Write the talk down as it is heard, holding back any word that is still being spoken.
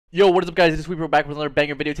Yo, what is up, guys? This week we're back with another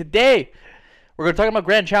banger video. Today, we're going to talk about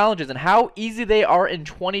grand challenges and how easy they are in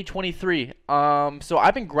 2023. So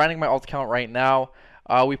I've been grinding my alt account right now.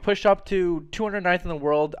 We pushed up to 209th in the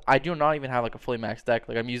world. I do not even have like a fully maxed deck.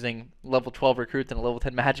 Like I'm using level 12 recruits and a level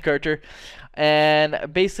 10 magic archer.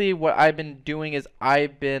 And basically what I've been doing is how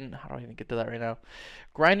do I even get to that right now?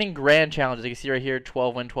 Grinding grand challenges. You can see right here,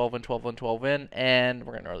 12 win, 12 win, 12 win, 12 win. And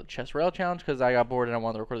we're going to run the chest Royale challenge because I got bored and I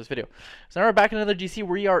wanted to record this video. So now we're back in another GC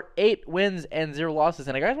where we are 8 wins and 0 losses.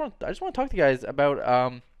 And I just want to talk to you guys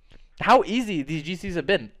about how easy these GCs have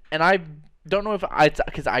been. And I don't know if it's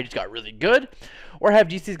because I just got really good or have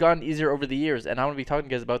GCs gotten easier over the years. And I want to be talking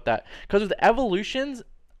to you guys about that. Because with evolutions,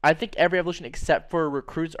 I think every evolution except for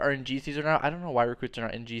recruits are in GCs or not. I don't know why recruits are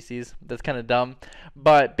not in GCs. That's kind of dumb.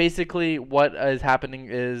 But basically what is happening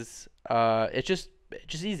is it's just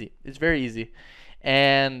easy. It's very easy.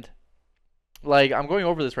 And like I'm going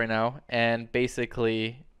over this right now and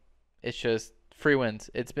basically it's just free wins.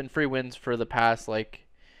 It's been free wins for the past like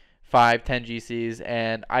 5-10 GCs,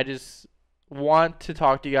 and I just want to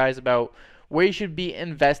talk to you guys about where you should be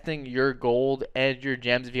investing your gold and your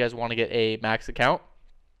gems if you guys want to get a max account.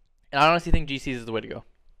 And I honestly think GCs is the way to go.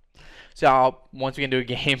 So once we get into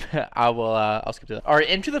a game, I'll skip to that. All right,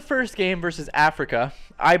 into the first game versus Africa.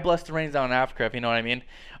 I blessed the rains down in Africa, if you know what I mean.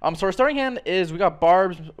 So our starting hand is we got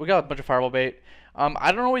barbs, we got a bunch of fireball bait.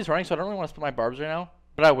 I don't know what he's running, so I don't really want to split my barbs right now,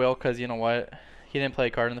 but I will because you know what, he didn't play a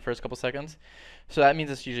card in the first couple seconds, so that means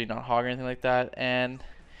it's usually not hog or anything like that. And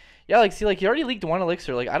yeah, like see, like he already leaked one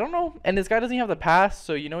elixir. Like I don't know, and this guy doesn't have the pass,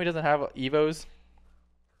 so you know he doesn't have evos.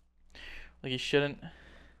 Like he shouldn't.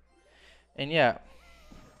 And yeah,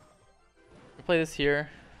 we'll play this here.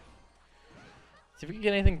 See if we can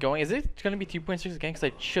get anything going. Is it going to be 2.6 again? Because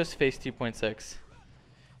I just faced 2.6.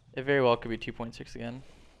 It very well could be 2.6 again.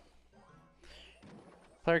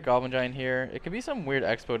 Play our Goblin Giant here. It could be some weird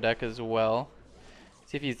Expo deck as well.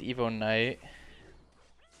 See if he's Evo Knight.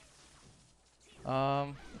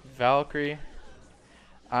 Valkyrie.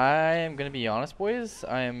 I am going to be honest, boys.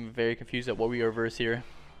 I am very confused at what we reverse here.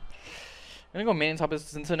 I'm gonna go main top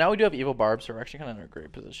assistant. So now we do have evil barbs, so we're actually kind of in a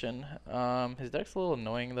great position. His deck's a little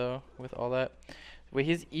annoying though with all that. Wait,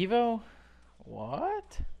 his evo?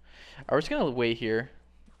 What? We're just gonna wait here.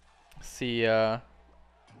 See what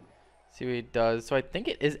he does. So I think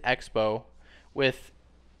it is Expo with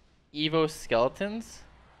evo skeletons,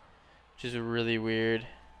 which is really weird.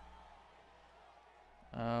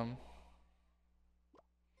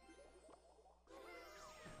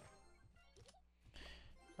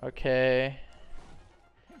 Okay,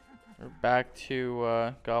 we're back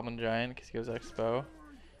to Goblin Giant because he goes Expo.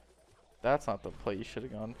 That's not the play you should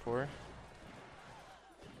have gone for.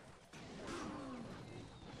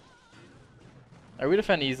 Alright, we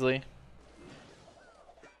defend easily.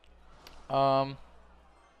 Do I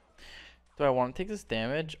want to take this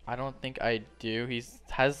damage? I don't think I do. He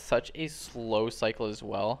has such a slow cycle as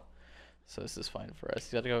well, so this is fine for us.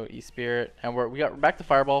 He's got to go E-Spirit, and we got back to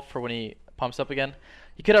Fireball for when he pumps up again.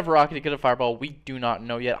 He could have Rocket, he could have Fireball. We do not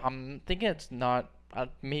know yet. I'm thinking it's not.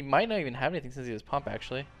 He might not even have anything since he has Pump,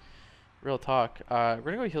 actually. Real talk. We're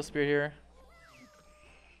going to go Heal Spirit here.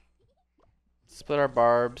 Split our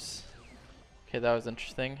barbs. Okay, that was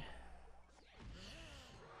interesting.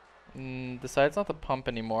 Decides not to pump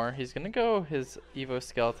anymore. He's going to go his Evo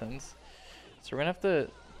Skeletons. So we're going to have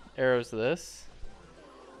to arrows this.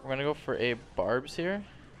 We're going to go for a barbs here.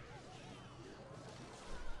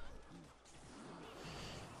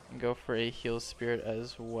 And go for a Heal Spirit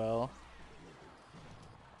as well.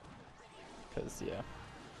 Because, yeah.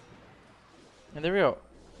 And there we go.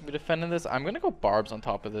 We defended this. I'm going to go barbs on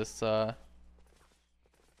top of this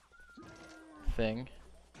thing.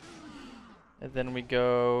 And then we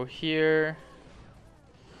go here.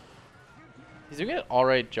 He's doing an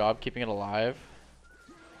alright job keeping it alive.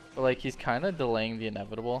 But, like, he's kind of delaying the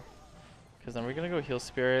inevitable. Because then we're going to go Heal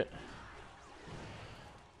Spirit.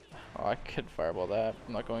 Oh, I could fireball that.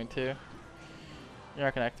 I'm not going to. You're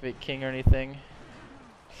not going to activate King or anything.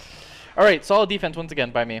 Alright, solid defense once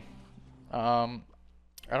again by me. I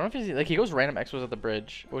don't know if he's... Like, he goes random Expos at the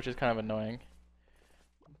bridge, which is kind of annoying.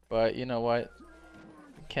 But, you know what?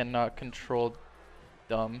 Cannot control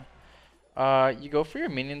dumb. You go for your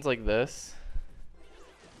minions like this.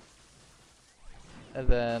 And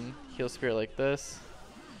then Heal Spirit like this.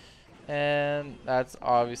 And that's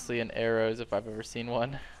obviously an arrows if I've ever seen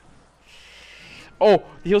one. Oh,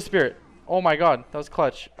 the Heal Spirit. Oh my god, that was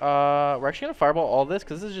clutch. We're actually going to fireball all this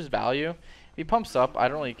because this is just value. If he pumps up, I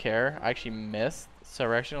don't really care. I actually missed. So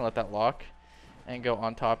we're actually going to let that lock and go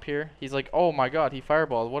on top here. He's like, oh my god, he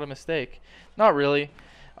fireballed. What a mistake. Not really.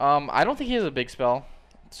 I don't think he has a big spell.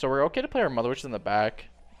 So we're okay to play our Mother Witch in the back.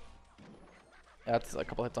 That's a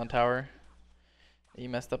couple hits on tower. You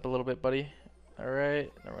messed up a little bit, buddy.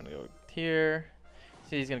 Alright, now we're gonna go here.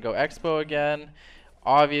 See, he's gonna go Expo again.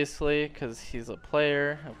 Obviously, because he's a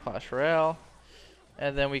player of Clash Royale.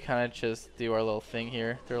 And then we kind of just do our little thing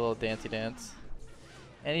here. Do our little dancey dance.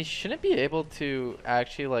 And he shouldn't be able to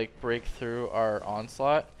actually like break through our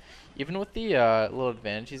onslaught. Even with the little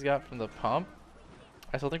advantage he's got from the pump,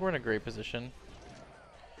 I still think we're in a great position.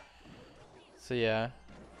 So yeah,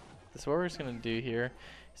 this is what we're just gonna do here.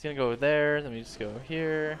 He's gonna go there, then we just go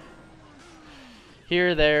here.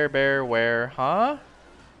 Here, there, bear, where, huh?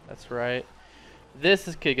 That's right.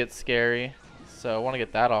 Could get scary, so I want to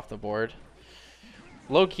get that off the board.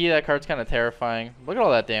 Low key, that card's kind of terrifying. Look at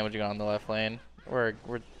all that damage you got on the left lane. We're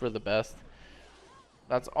the best.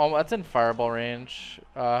 That's in fireball range,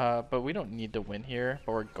 but we don't need to win here,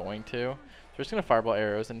 but we're going to. So we're just gonna fireball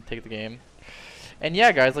arrows and take the game. And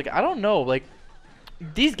yeah, guys, like I don't know, like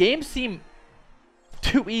these games seem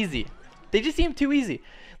too easy. They just seem too easy.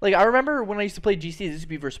 Like I remember when I used to play GC, this used to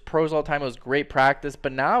be versus pros all the time. It was great practice,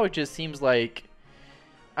 but now it just seems like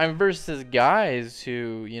I'm versus guys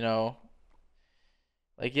who, you know,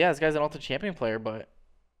 like yeah, this guy's an ultimate champion player, but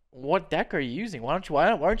what deck are you using? Why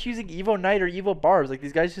aren't you using Evo Knight or Evo Barbs? Like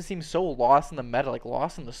these guys just seem so lost in the meta, like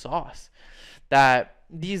lost in the sauce, that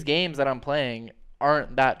these games that I'm playing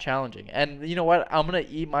aren't that challenging. And you know what? I'm gonna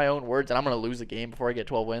eat my own words, and I'm gonna lose a game before I get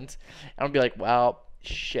 12 wins. And I'm gonna be like, well,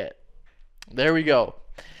 shit. There we go.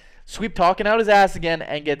 Sweep talking out his ass again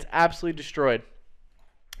and gets absolutely destroyed.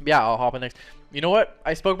 Yeah, I'll hop in next. You know what?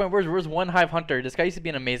 I spoke my words. Where's One Hive Hunter? This guy used to be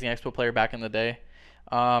an amazing Expo player back in the day.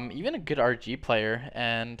 Even a good RG player,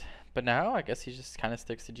 but now I guess he just kind of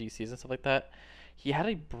sticks to GCs and stuff like that. He had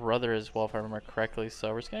a brother as well, if I remember correctly,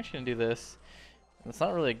 so we're just actually gonna do this. And it's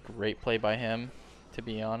not really a great play by him, to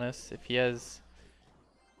be honest. If he has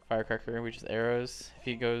Firecracker, we just arrows. If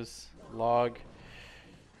he goes Log,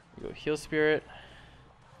 we go Heal Spirit.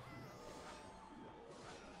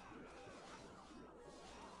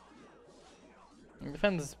 He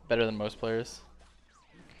defends better than most players.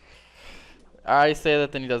 I say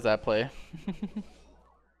that, then he does that play.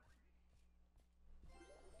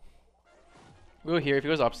 We'll go here. If he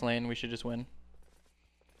goes ops lane, we should just win.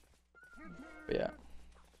 But yeah.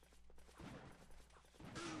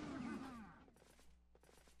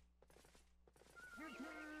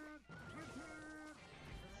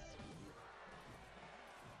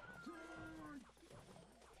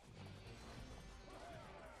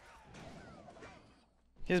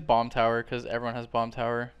 He has Bomb Tower because everyone has Bomb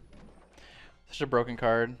Tower. Such a broken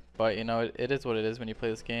card, but you know, it is what it is when you play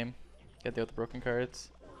this game. You gotta deal with the broken cards.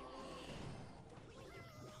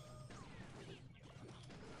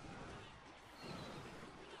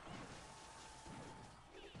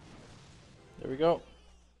 There we go.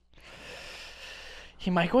 He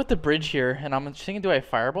might go with the bridge here, and I'm just thinking, do I have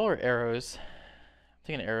Fireball or arrows? I'm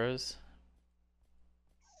thinking arrows.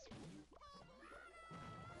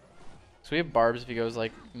 So we have Barbs if he goes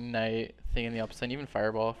like Knight, thing in the opposite, even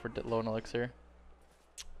Fireball for low on Elixir.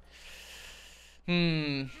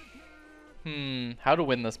 How to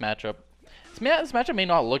win this matchup? This matchup may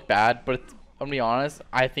not look bad, but I'm gonna be honest,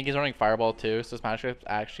 I think he's running Fireball too, so this matchup is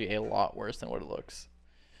actually a lot worse than what it looks.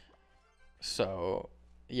 So,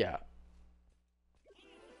 yeah.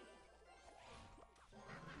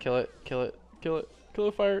 Kill it, kill it, kill it, kill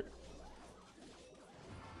the fire.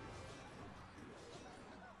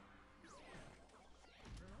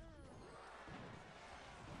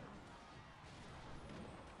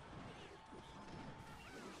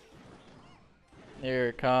 Here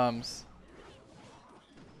it comes.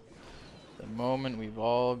 The moment we've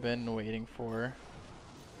all been waiting for.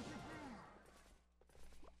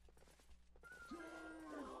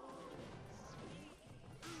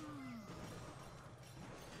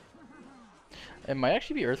 It might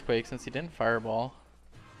actually be Earthquake since he didn't Fireball.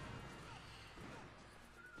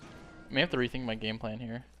 I may have to rethink my game plan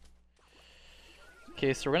here.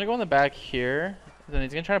 Okay, so we're gonna go in the back here. Then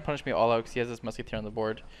he's gonna try to punish me all out because he has this Musketeer on the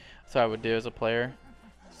board. That's what I would do as a player.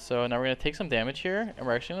 So now we're gonna take some damage here, and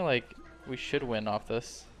we're actually gonna like, we should win off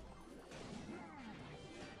this.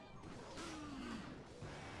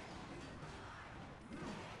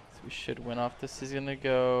 So we should win off this. He's gonna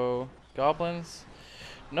go Goblins.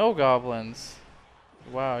 No Goblins.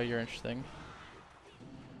 Wow, you're interesting.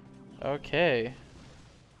 Okay.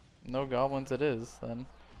 No Goblins it is then.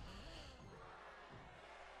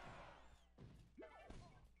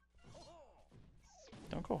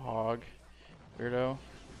 Don't go Hog, weirdo.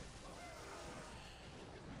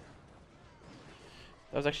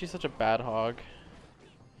 That was actually such a bad Hog.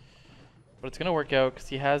 But it's gonna work out because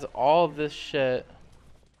he has all of this shit.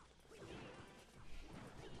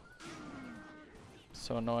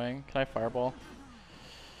 so annoying. Can I fireball?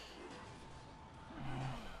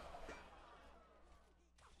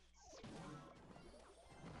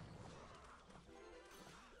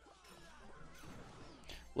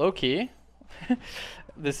 Low key.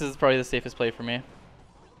 This is probably the safest play for me.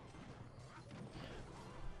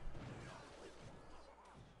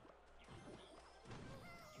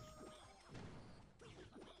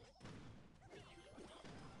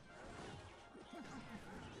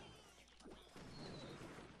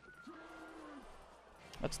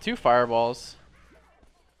 That's 2 fireballs.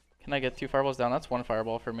 Can I get 2 fireballs down? That's 1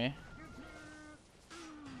 fireball for me.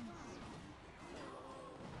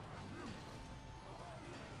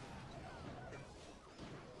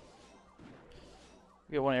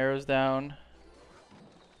 Get 1 arrows down.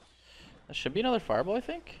 That should be another fireball, I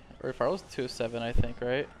think. Or fireball's 2 of 7, I think,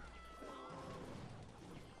 right?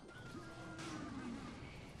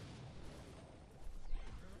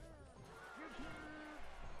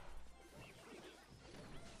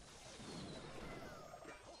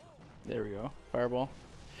 There we go. Fireball.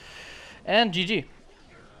 And GG.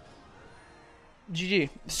 GG.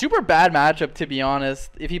 Super bad matchup, to be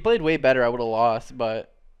honest. If he played way better, I would have lost,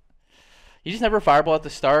 but he just never fireball at the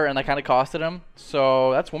start, and that kind of costed him.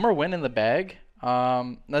 So that's 1 more win in the bag.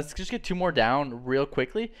 Let's just get 2 more down real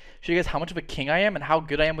quickly. Show you guys how much of a king I am and how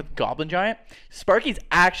good I am with Goblin Giant. Sparky's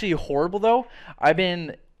actually horrible, though. I've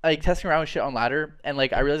been like testing around with shit on ladder, and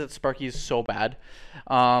like I realized that Sparky is so bad.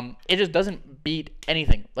 It just doesn't beat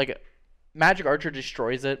anything. Like Magic Archer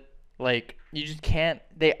destroys it. Like you just can't.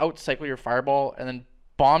 They outcycle your fireball, and then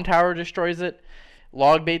Bomb Tower destroys it.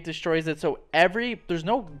 Log Bait destroys it. So there's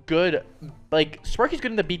no good. Like Sparky's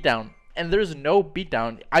good in the beatdown, and there's no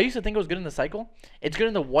beatdown. I used to think it was good in the cycle. It's good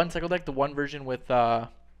in the 1 cycle deck, the 1 version with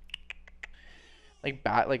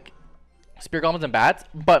like Spear Goblins and Bats.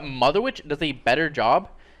 But Mother Witch does a better job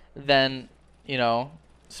than, you know,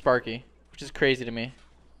 Sparky, which is crazy to me.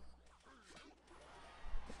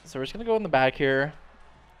 So we're just gonna go in the back here.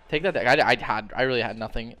 Take that deck. I really had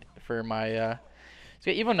nothing for my so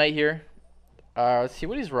we got Evo Knight here. Let's see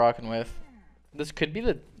what he's rocking with. This could be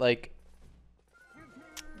the like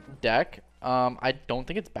deck. I don't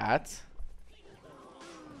think it's bats.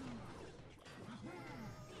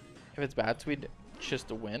 If it's bats, we'd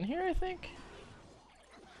just win here, I think.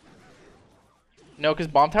 No, because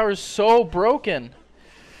Bomb Tower is so broken.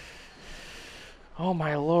 Oh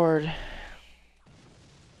my lord.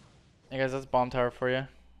 Hey guys, that's Bomb Tower for you.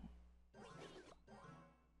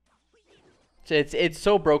 It's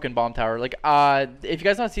so broken, Bomb Tower. Like, if you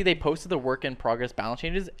guys don't see, they posted the work in progress balance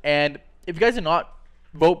changes, and if you guys did not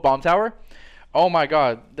vote Bomb Tower, oh my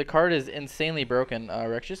god, the card is insanely broken.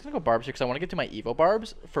 We're actually just gonna go Barbs here because I want to get to my Evo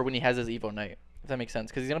Barbs for when he has his Evo Knight, if that makes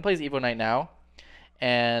sense, because he's gonna play his Evo Knight now,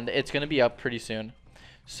 and it's gonna be up pretty soon.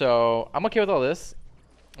 So I'm okay with all this.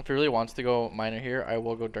 If he really wants to go Miner here, I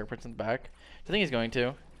will go Dark Prince in the back. I think he's going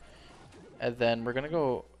to, and then we're gonna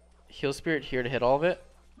go Heal Spirit here to hit all of it.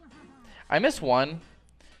 I missed 1,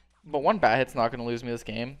 but 1 bat hit's not going to lose me this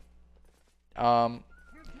game. Then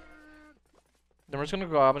we're just going to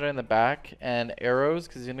go Goblin in the back and arrows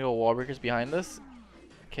because he's going to go Wall Breakers behind this.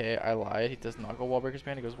 Okay, I lied. He does not go Wall Breakers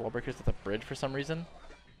behind. He goes Wall Breakers at the bridge for some reason.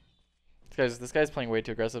 This guy's playing way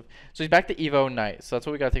too aggressive. So he's back to Evo Knight. So that's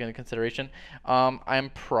what we got to take into consideration. I'm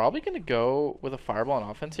probably going to go with a Fireball on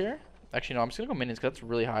offense here. Actually, no, I'm just going to go Minions because that's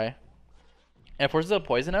really high. And it forces a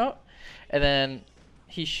Poison out. And then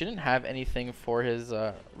he shouldn't have anything for his,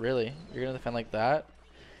 really. You're going to defend like that?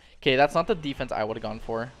 Okay, that's not the defense I would have gone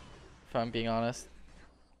for, if I'm being honest.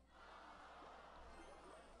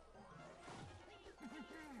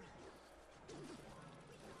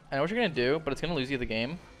 I know what you're going to do, but it's going to lose you the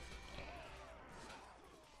game.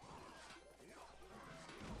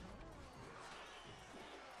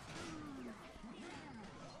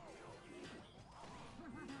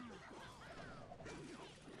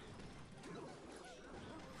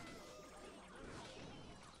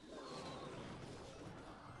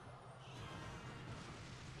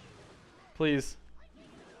 Please.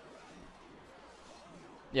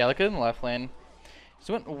 Yeah, look at him in the left lane. Just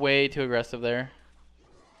went way too aggressive there.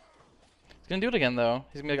 He's gonna do it again though.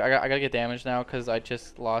 He's gonna. I gotta get damage now because I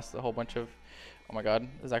just lost a whole bunch of. Oh my god,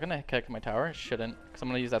 is that gonna kick my tower? It shouldn't, because I'm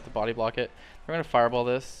gonna use that to body block it. We're gonna fireball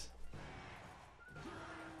this.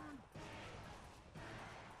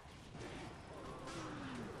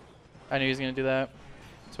 I knew he was gonna do that.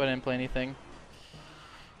 That's why I didn't play anything.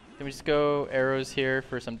 Then we just go arrows here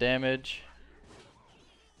for some damage.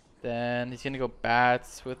 Then he's gonna go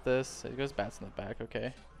bats with this. He goes bats in the back,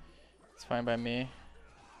 okay. It's fine by me.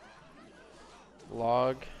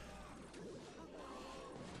 Log.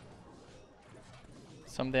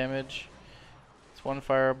 Some damage. It's one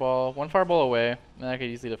fireball away, and I could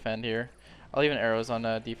easily defend here. I'll leave an arrows on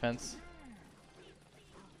defense.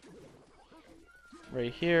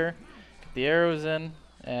 Right here, get the arrows in,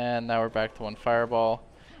 and now we're back to one fireball,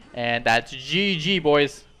 and that's GG,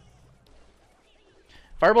 boys.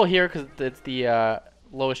 Fireball here because it's the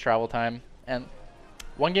lowest travel time, and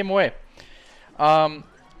one game away.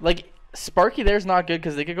 Like Sparky there's not good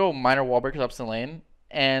because they could go minor wall breakers up the lane,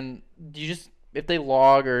 and you just if they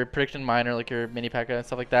log or prediction minor like your mini P.E.K.K.A and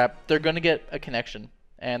stuff like that, they're gonna get a connection,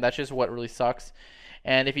 and that's just what really sucks.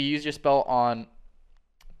 And if you use your spell on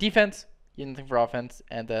defense, you get nothing for offense,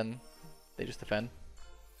 and then they just defend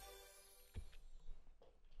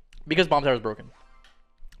because bomb tower is broken.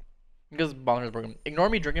 Because bomb tower is broken. Ignore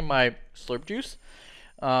me drinking my slurp juice.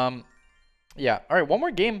 Yeah. All right, one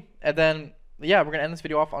more game, and then yeah, we're gonna end this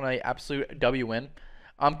video off on an absolute W win.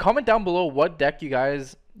 Comment down below what deck you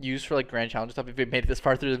guys use for like grand challenges stuff. If you made it this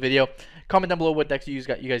far through the video, comment down below what decks you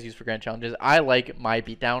guys use for grand challenges. I like my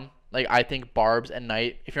beatdown. Like I think Barbs and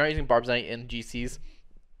Knight. If you're not using Barbs and Knight in GCs,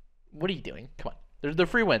 what are you doing? Come on, they're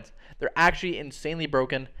free wins. They're actually insanely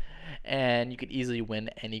broken, and you could easily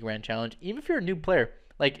win any grand challenge, even if you're a new player.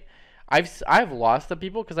 Like I've lost to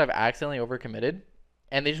people because I've accidentally overcommitted,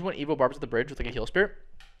 and they just went Evo Barbs at the bridge with like a heal spirit.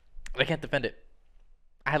 I can't defend it.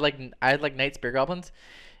 I had like Knight Spear Goblins.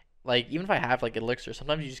 Like even if I have like Elixir,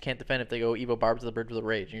 sometimes you just can't defend if they go Evo Barbs to the bridge with a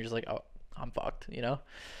rage, and you're just like, oh, I'm fucked, you know?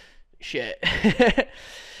 Shit.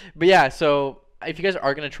 But yeah, so if you guys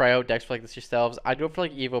are gonna try out decks for like this yourselves, I'd go for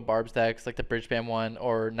like Evo Barbs decks, like the bridge spam one,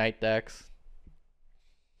 or Knight decks,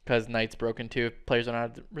 because Knight's broken too. If players don't know how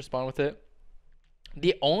to respond with it.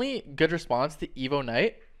 The only good response to Evo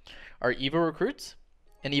Knight are Evo Recruits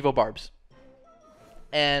and Evo Barbs.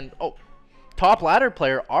 And oh, top ladder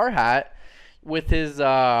player R-Hat with his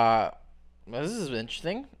this is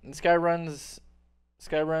interesting. This guy runs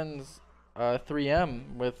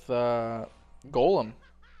 3M with Golem.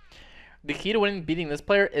 The key to beating this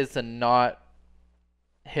player is to not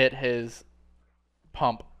hit his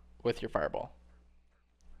pump with your fireball.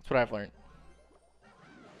 That's what I've learned.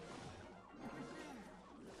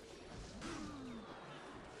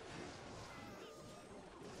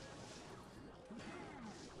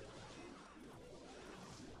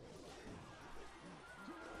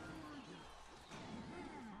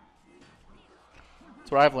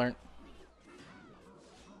 That's what I've learned.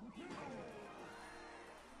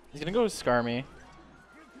 He's gonna go scar me.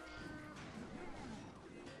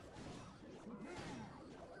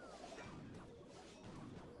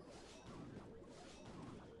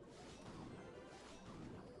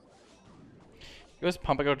 He goes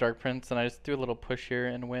pump, I go Dark Prince, and I just do a little push here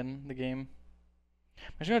and win the game.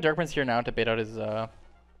 I'm just gonna Dark Prince here now to bait out his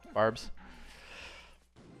barbs.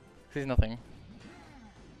 He's nothing.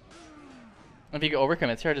 If he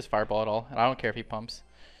overcommits here, I just fireball it all, and I don't care if he pumps.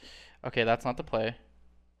 Okay, that's not the play.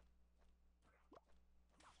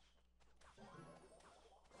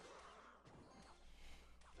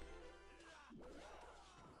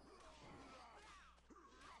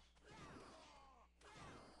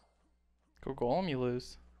 Go Golem, you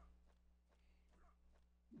lose.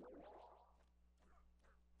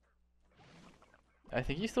 I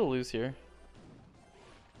think you still lose here.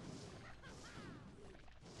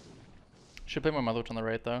 Should play my Mother Witch on the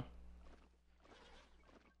right though.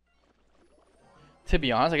 To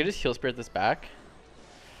be honest, I could just heal spirit this back.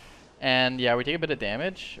 And yeah, we take a bit of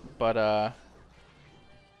damage, but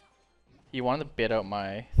he wanted to bait out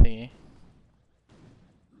my thingy.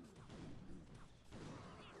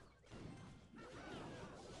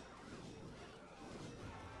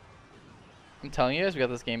 I'm telling you guys, we got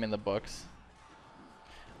this game in the books.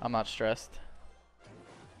 I'm not stressed.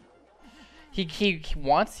 He's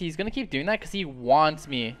gonna keep doing that because he wants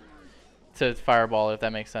me to fireball, if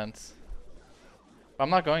that makes sense. But I'm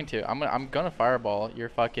not going to. I'm gonna fireball your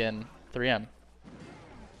fucking 3M.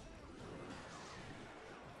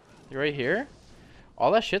 You're right here?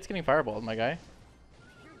 All that shit's getting fireballed, my guy.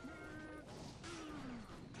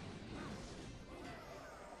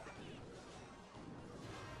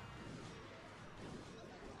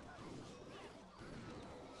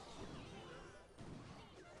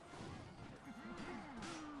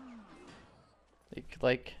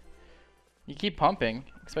 Like, you keep pumping,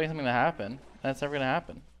 expecting something to happen, and it's never gonna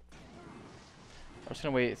happen. I'm just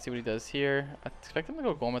gonna wait and see what he does here. I expect him to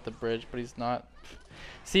go Golem at the bridge, but he's not.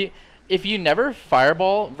 See, if you never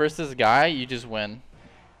fireball versus guy, you just win.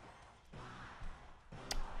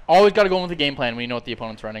 Always gotta go in with a game plan when you know what the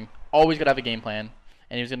opponent's running. Always gotta have a game plan.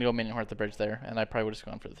 And he was gonna go Minion Heart at the bridge there, and I probably would have just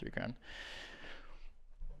gone for the 3 crown.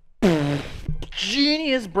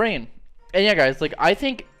 Genius brain. And yeah, guys, like I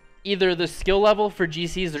think either the skill level for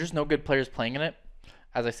GCs, there's just no good players playing in it.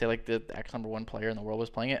 as I say, like the X #1 player in the world was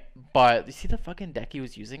playing it. But you see the fucking deck he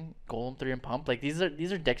was using, Golem 3 and Pump. Like these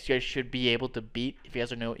are decks you guys should be able to beat if you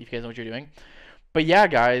guys know what you're doing. But yeah,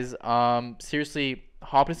 guys, seriously,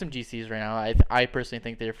 hop into some GCs right now. I personally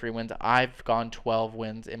think they're free wins. I've gone 12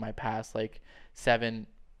 wins in my past, like 7,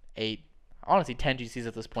 8, honestly 10 GCs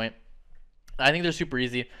at this point. I think they're super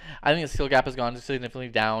easy. I think the skill gap has gone significantly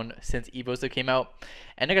down since Evos that came out.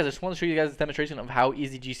 And guys, I just want to show you guys a demonstration of how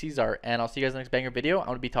easy GCs are. And I'll see you guys in the next banger video. I'm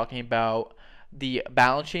going to be talking about the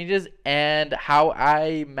balance changes and how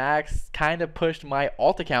I kind of pushed my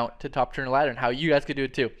alt account to top turn ladder and how you guys could do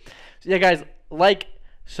it too. So yeah, guys, like,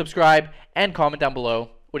 subscribe, and comment down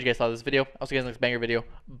below what you guys thought of this video. I'll see you guys in the next banger video.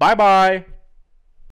 Bye-bye.